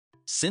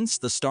Since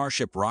the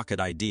Starship rocket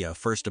idea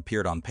first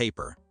appeared on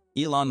paper,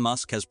 Elon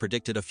Musk has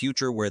predicted a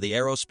future where the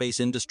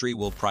aerospace industry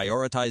will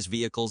prioritize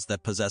vehicles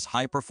that possess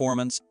high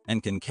performance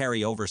and can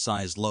carry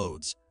oversized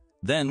loads,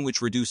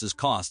 which reduces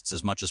costs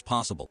as much as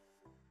possible.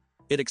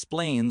 It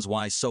explains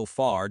why so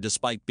far,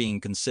 despite being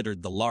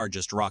considered the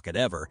largest rocket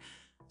ever,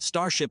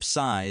 Starship's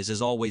size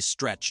is always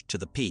stretched to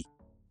the peak.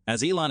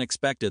 As Elon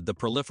expected, the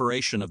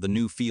proliferation of the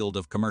new field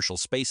of commercial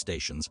space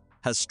stations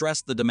has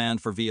stressed the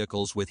demand for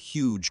vehicles with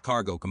huge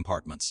cargo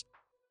compartments.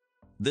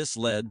 This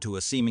led to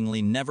a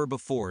seemingly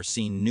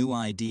never-before-seen new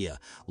idea,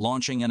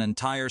 launching an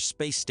entire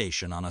space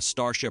station on a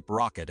Starship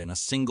rocket in a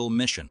single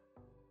mission.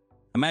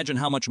 Imagine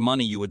how much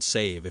money you would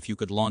save if you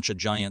could launch a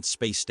giant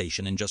space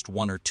station in just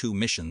 1 or 2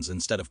 missions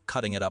instead of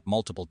cutting it up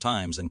multiple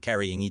times and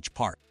carrying each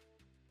part.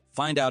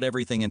 Find out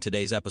everything in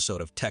today's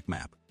episode of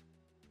Techmap.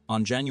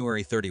 On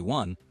January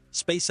 31,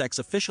 SpaceX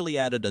officially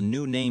added a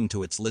new name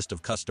to its list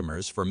of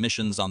customers for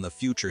missions on the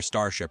future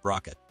Starship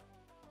rocket.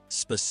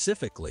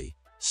 Specifically,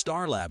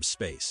 Starlab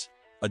Space,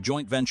 a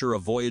joint venture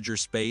of Voyager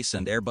Space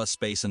and Airbus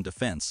Space and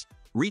Defense,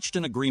 reached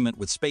an agreement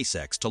with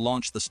SpaceX to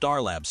launch the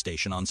Starlab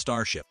station on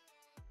Starship.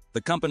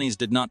 The companies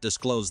did not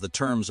disclose the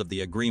terms of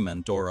the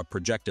agreement or a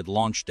projected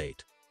launch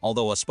date,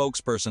 although a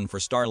spokesperson for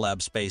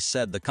Starlab Space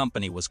said the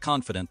company was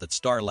confident that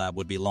Starlab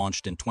would be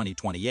launched in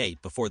 2028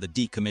 before the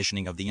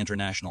decommissioning of the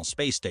International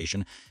Space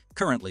Station,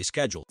 currently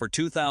scheduled for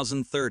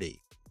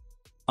 2030.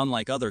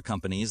 Unlike other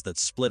companies that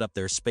split up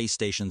their space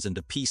stations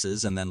into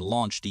pieces and then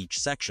launched each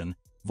section,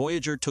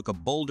 Voyager took a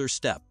bolder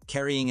step,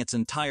 carrying its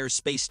entire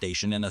space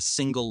station in a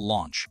single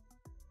launch.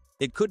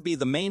 It could be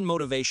the main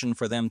motivation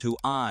for them to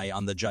eye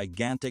on the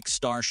gigantic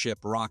Starship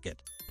rocket.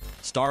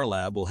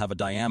 Starlab will have a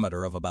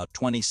diameter of about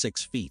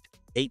 26 feet,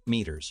 8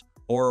 meters,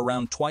 or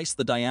around twice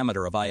the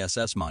diameter of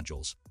ISS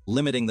modules,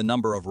 limiting the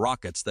number of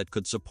rockets that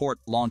could support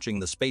launching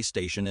the space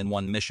station in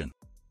one mission.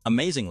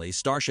 Amazingly,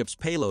 Starship's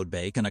payload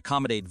bay can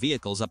accommodate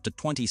vehicles up to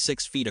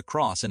 26 feet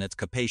across in its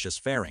capacious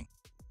fairing.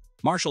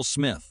 Marshall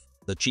Smith,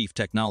 the chief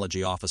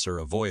technology officer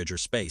of Voyager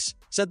Space,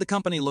 said the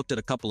company looked at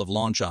a couple of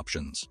launch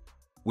options.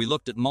 "We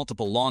looked at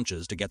multiple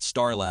launches to get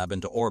Starlab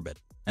into orbit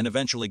and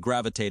eventually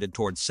gravitated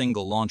towards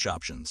single launch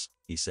options,"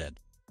 he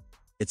said.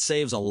 "It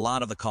saves a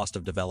lot of the cost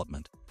of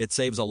development. It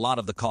saves a lot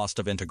of the cost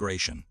of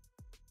integration.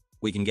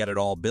 We can get it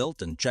all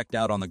built and checked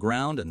out on the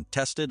ground and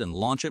tested and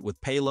launch it with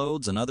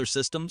payloads and other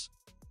systems."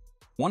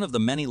 One of the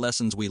many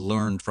lessons we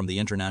learned from the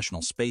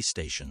International Space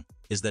Station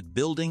is that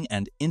building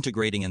and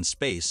integrating in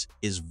space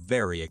is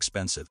very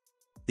expensive.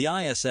 The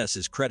ISS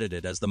is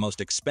credited as the most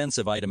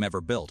expensive item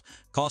ever built,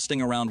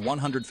 costing around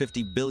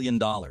 $150 billion,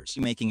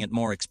 making it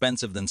more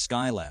expensive than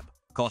Skylab,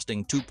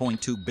 costing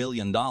 $2.2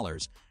 billion,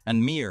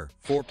 and Mir,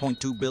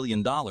 $4.2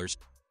 billion.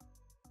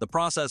 The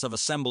process of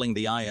assembling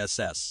the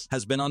ISS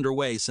has been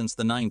underway since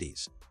the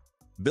 90s.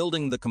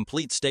 Building the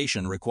complete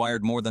station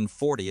required more than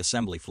 40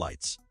 assembly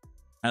flights.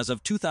 As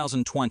of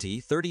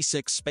 2020,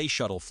 36 space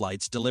shuttle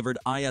flights delivered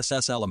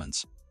ISS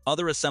elements.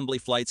 Other assembly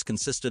flights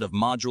consisted of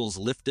modules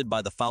lifted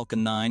by the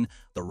Falcon 9,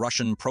 the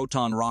Russian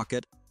Proton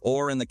rocket,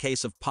 or in the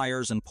case of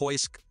Pyrs and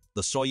Poisk,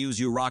 the Soyuz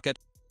U rocket.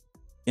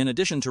 In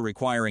addition to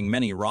requiring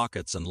many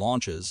rockets and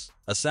launches,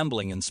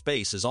 assembling in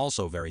space is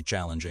also very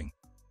challenging.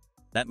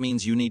 That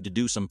means you need to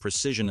do some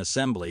precision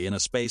assembly in a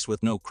space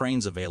with no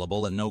cranes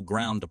available and no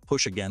ground to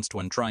push against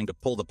when trying to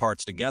pull the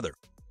parts together.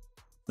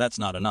 That's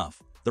not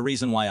enough. The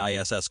reason why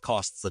ISS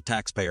costs the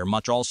taxpayer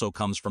much also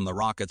comes from the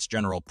rocket's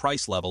general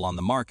price level on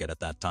the market at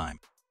that time.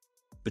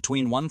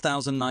 Between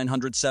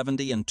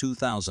 1,970 and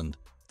 2,000,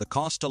 the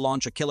cost to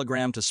launch a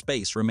kilogram to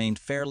space remained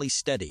fairly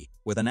steady,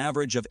 with an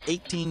average of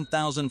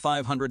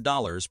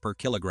 $18,500 per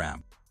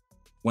kilogram.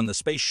 When the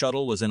space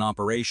shuttle was in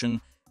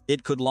operation,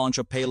 it could launch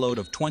a payload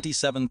of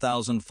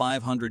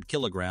 27,500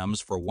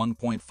 kilograms for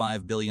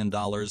 $1.5 billion,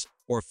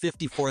 or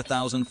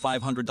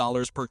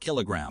 $54,500 per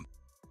kilogram.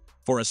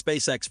 For a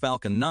SpaceX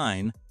Falcon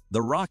 9,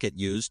 the rocket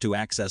used to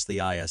access the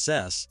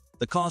ISS,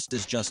 the cost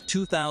is just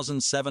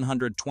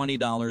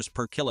 $2,720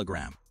 per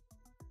kilogram.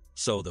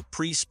 So the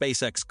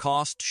pre-SpaceX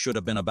cost should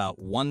have been about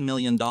 $1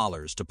 million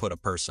to put a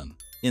person,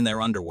 in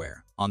their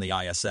underwear, on the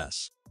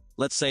ISS.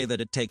 Let's say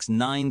that it takes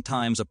 9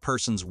 times a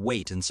person's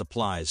weight in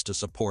supplies to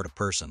support a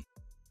person.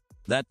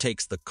 That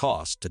takes the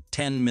cost to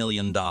 $10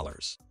 million.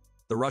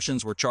 The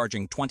Russians were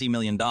charging $20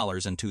 million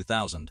in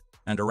 2000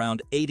 and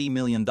around $80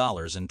 million in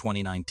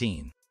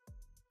 2019.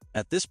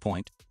 At this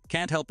point,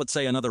 can't help but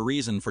say another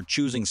reason for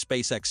choosing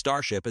SpaceX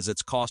Starship is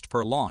its cost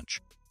per launch.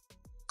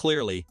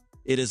 Clearly,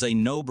 it is a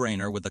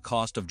no-brainer with the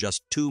cost of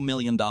just $2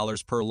 million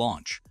per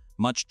launch,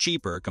 much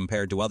cheaper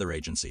compared to other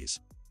agencies.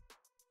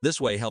 This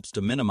way helps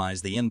to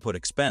minimize the input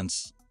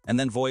expense, and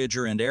then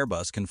Voyager and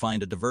Airbus can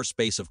find a diverse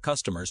base of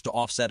customers to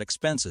offset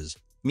expenses,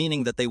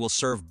 meaning that they will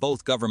serve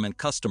both government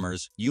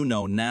customers.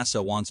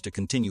 NASA wants to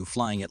continue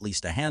flying at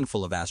least a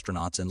handful of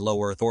astronauts in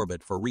low Earth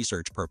orbit for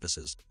research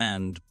purposes,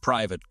 and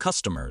private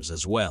customers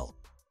as well.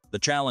 The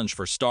challenge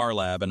for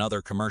Starlab and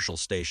other commercial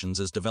stations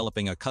is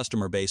developing a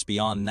customer base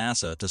beyond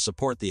NASA to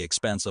support the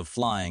expense of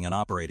flying and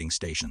operating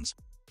stations.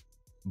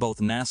 Both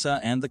NASA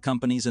and the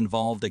companies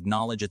involved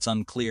acknowledge it's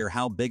unclear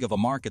how big of a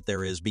market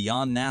there is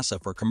beyond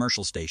NASA for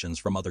commercial stations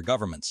from other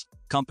governments,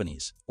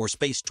 companies, or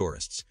space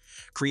tourists,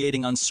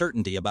 creating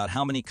uncertainty about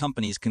how many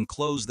companies can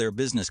close their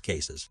business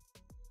cases.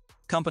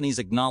 Companies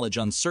acknowledge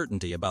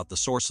uncertainty about the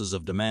sources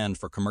of demand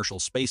for commercial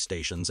space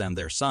stations and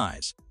their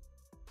size.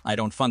 "I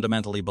don't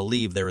fundamentally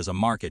believe there is a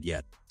market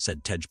yet,"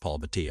 said Tejpal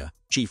Bhatia,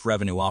 Chief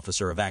Revenue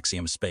Officer of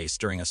Axiom Space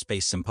during a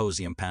space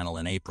symposium panel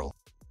in April.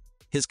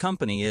 His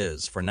company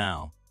is, for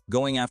now,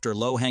 going after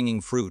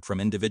low-hanging fruit from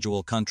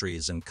individual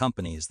countries and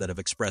companies that have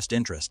expressed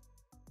interest.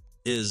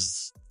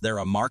 "Is there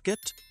a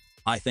market?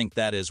 I think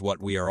that is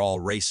what we are all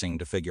racing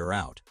to figure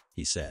out,"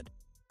 he said.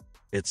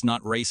 "It's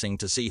not racing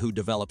to see who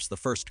develops the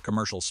first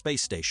commercial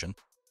space station.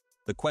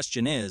 The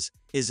question is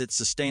it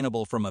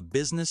sustainable from a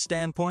business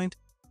standpoint?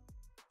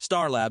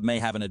 Starlab may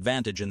have an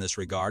advantage in this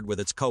regard with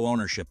its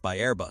co-ownership by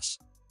Airbus.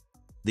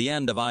 The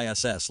end of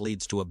ISS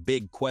leads to a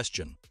big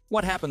question.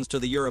 What happens to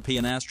the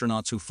European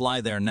astronauts who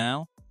fly there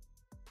now?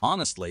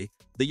 Honestly,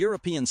 the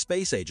European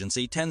Space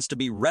Agency tends to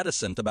be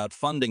reticent about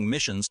funding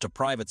missions to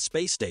private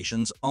space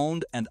stations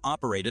owned and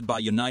operated by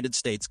United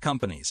States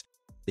companies.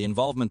 The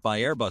involvement by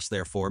Airbus,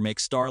 therefore,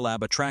 makes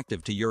Starlab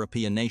attractive to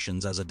European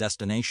nations as a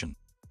destination.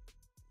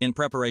 In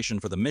preparation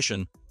for the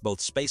mission, both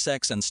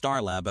SpaceX and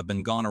Starlab have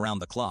been gone around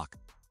the clock.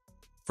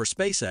 For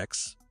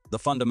SpaceX, the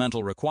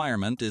fundamental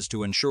requirement is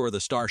to ensure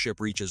the Starship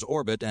reaches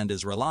orbit and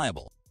is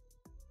reliable.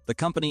 The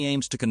company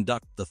aims to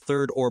conduct the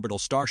third orbital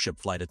Starship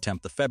flight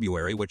attempt in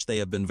February, which they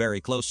have been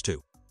very close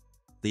to.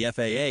 The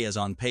FAA is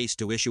on pace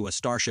to issue a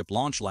Starship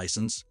launch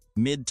license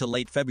mid to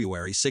late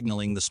February,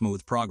 signaling the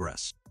smooth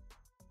progress.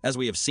 As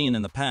we have seen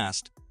in the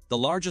past, the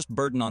largest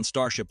burden on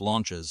Starship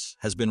launches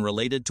has been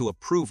related to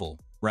approval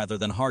rather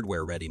than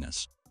hardware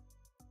readiness.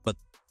 But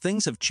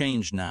things have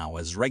changed now,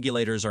 as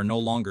regulators are no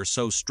longer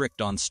so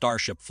strict on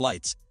Starship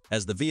flights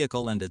as the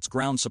vehicle and its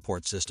ground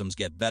support systems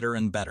get better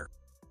and better.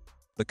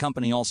 The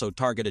company also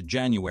targeted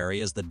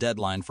January as the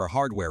deadline for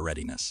hardware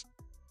readiness.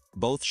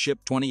 Both Ship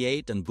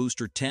 28 and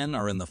Booster 10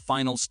 are in the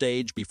final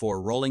stage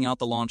before rolling out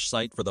the launch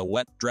site for the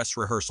wet dress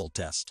rehearsal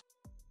test.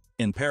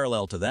 In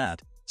parallel to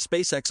that,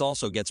 SpaceX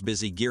also gets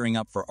busy gearing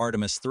up for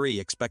Artemis 3,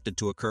 expected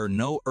to occur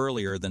no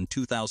earlier than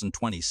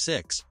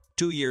 2026,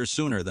 2 years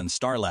sooner than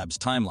Starlab's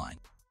timeline.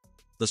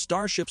 The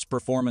Starship's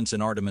performance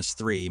in Artemis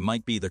 3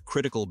 might be the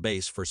critical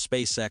base for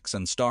SpaceX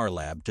and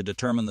Starlab to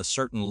determine the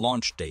certain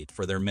launch date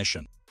for their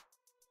mission.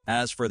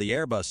 As for the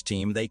Airbus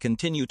team, they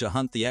continue to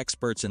hunt the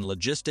experts in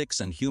logistics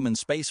and human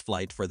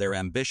spaceflight for their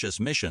ambitious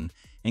mission,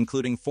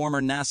 including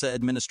former NASA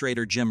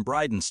Administrator Jim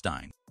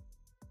Bridenstine.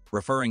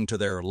 Referring to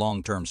their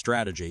long-term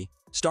strategy,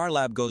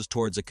 Starlab goes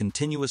towards a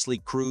continuously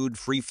crewed,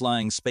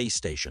 free-flying space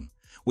station,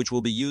 which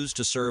will be used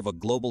to serve a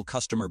global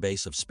customer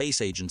base of space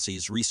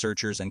agencies,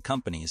 researchers, and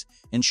companies,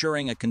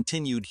 ensuring a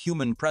continued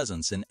human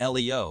presence in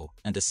LEO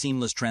and a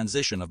seamless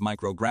transition of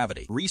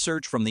microgravity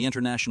research from the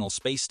International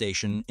Space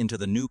Station into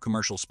the new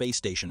commercial space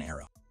station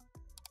era.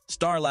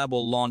 Starlab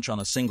will launch on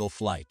a single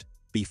flight,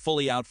 be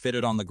fully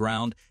outfitted on the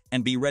ground,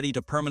 and be ready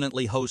to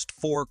permanently host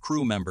 4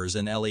 crew members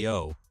in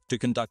LEO to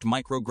conduct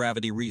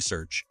microgravity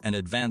research and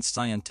advanced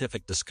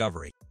scientific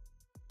discovery.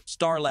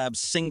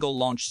 Starlab's single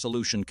launch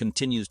solution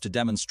continues to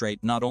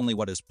demonstrate not only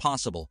what is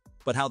possible,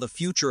 but how the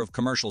future of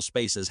commercial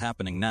space is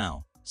happening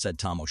now, said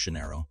Tom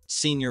O'Shanero,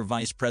 Senior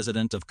Vice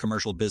President of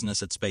Commercial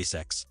Business at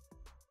SpaceX.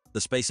 The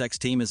SpaceX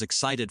team is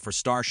excited for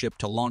Starship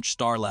to launch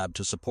Starlab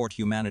to support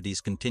humanity's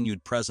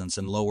continued presence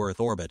in low Earth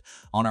orbit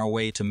on our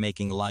way to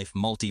making life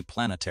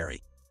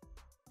multi-planetary.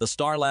 The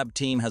Starlab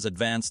team has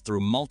advanced through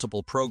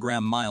multiple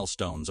program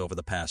milestones over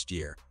the past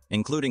year,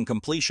 including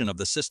completion of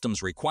the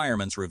Systems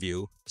Requirements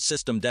Review,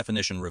 System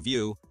Definition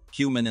Review,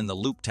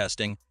 Human-in-the-Loop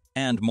testing,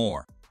 and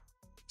more.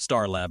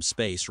 Starlab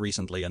Space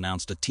recently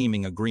announced a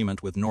teaming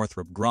agreement with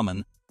Northrop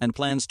Grumman and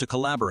plans to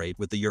collaborate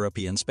with the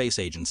European Space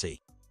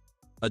Agency.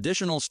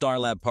 Additional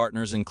Starlab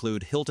partners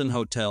include Hilton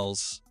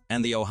Hotels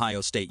and The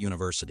Ohio State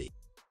University.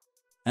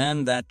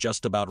 And that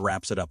just about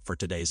wraps it up for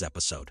today's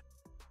episode.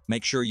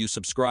 Make sure you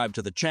subscribe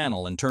to the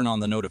channel and turn on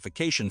the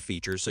notification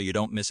feature so you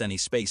don't miss any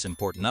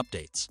space-important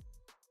updates.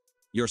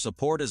 Your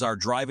support is our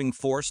driving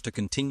force to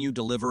continue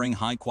delivering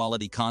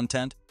high-quality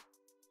content.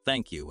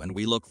 Thank you, and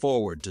we look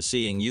forward to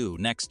seeing you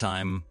next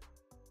time.